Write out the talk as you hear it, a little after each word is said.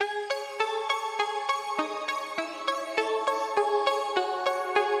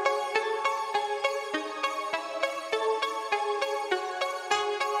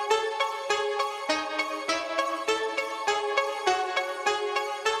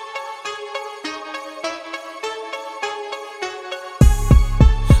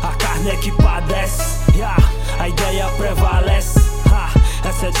carne é que padece, a ideia prevalece.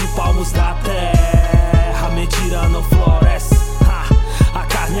 É 7 palmos da terra, mentira não floresce. A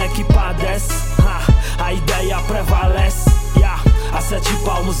carne é que padece, a ideia prevalece. A 7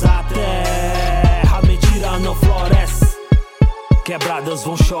 palmos da terra, a mentira não floresce. Quebradas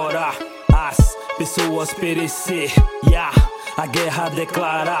vão chorar, as pessoas perecer, a guerra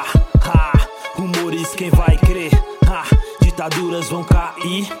declarar, rumores quem vai crer, ditaduras vão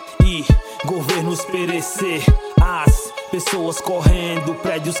cair e governos perecer. As pessoas correndo,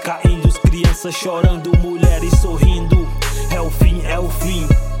 prédios caindo, crianças chorando, mulheres sorrindo. É o fim,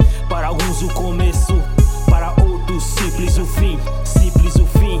 para alguns o começo, para outros simples o fim. Simples o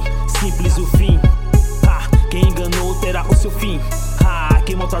fim, simples o fim. Quem enganou terá o seu fim.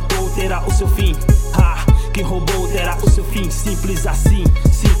 Quem maltratou terá o seu fim. Quem roubou terá o seu fim. Simples assim,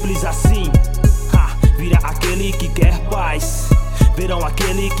 simples assim. Vira aquele que quer paz, verão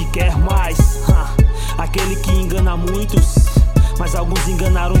aquele que quer mais. Aquele que engana muitos, mas alguns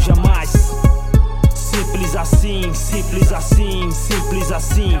enganaram jamais. Simples assim, simples assim, simples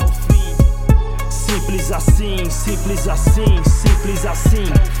assim. Simples assim, simples assim, simples assim.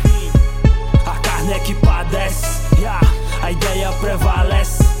 A carne é que padece, a ideia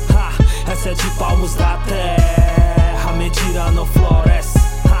prevalece. É 7 palmos da terra, a mentira não floresce.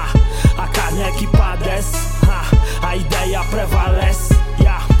 A carne é que padece, a ideia prevalece.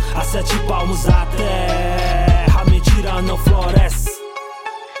 A 7 palmos da terra, a mentira não floresce.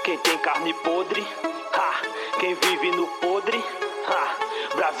 Quem tem carne podre, quem vive no podre,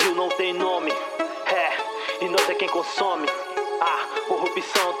 Brasil não tem nome, e nós é quem consome.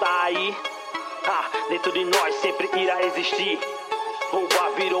 Corrupção tá aí, dentro de nós sempre irá existir.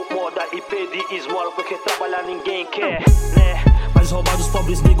 Roubar virou moda e pedir esmola, porque trabalhar ninguém quer, né? Mas roubar dos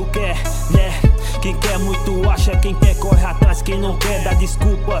pobres nego quer, né? Quem quer muito acha, quem quer corre atrás. Quem não quer dá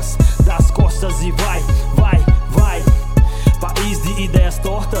desculpas, dá as costas e vai, vai, vai. País de ideias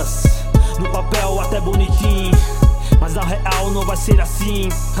tortas, no papel até bonitinho, mas na real não vai ser assim.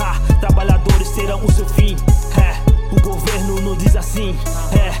 Trabalhadores terão o seu fim, o governo não diz assim.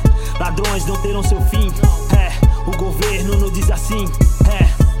 Ladrões não terão seu fim, o governo não diz assim.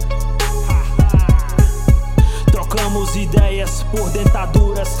 Trocamos ideias por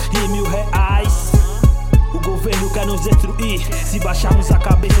dentaduras e R$1000. O governo quer nos destruir, se baixarmos a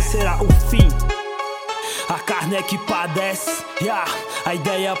cabeça será o fim. A carne é que padece, a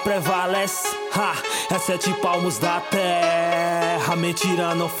ideia prevalece. É 7 palmos da terra, a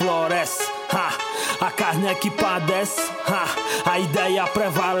mentira não floresce. A carne é que padece, a ideia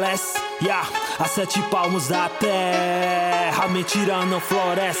prevalece. A 7 palmos da terra, a mentira não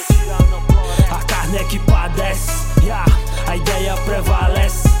floresce. A carne é que padece, a ideia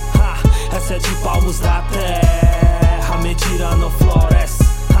prevalece. É 7 palmos da terra, a mentira não floresce.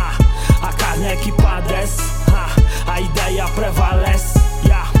 A carne é que padece, a ideia prevalece.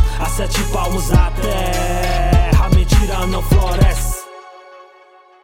 A 7 palmos da terra.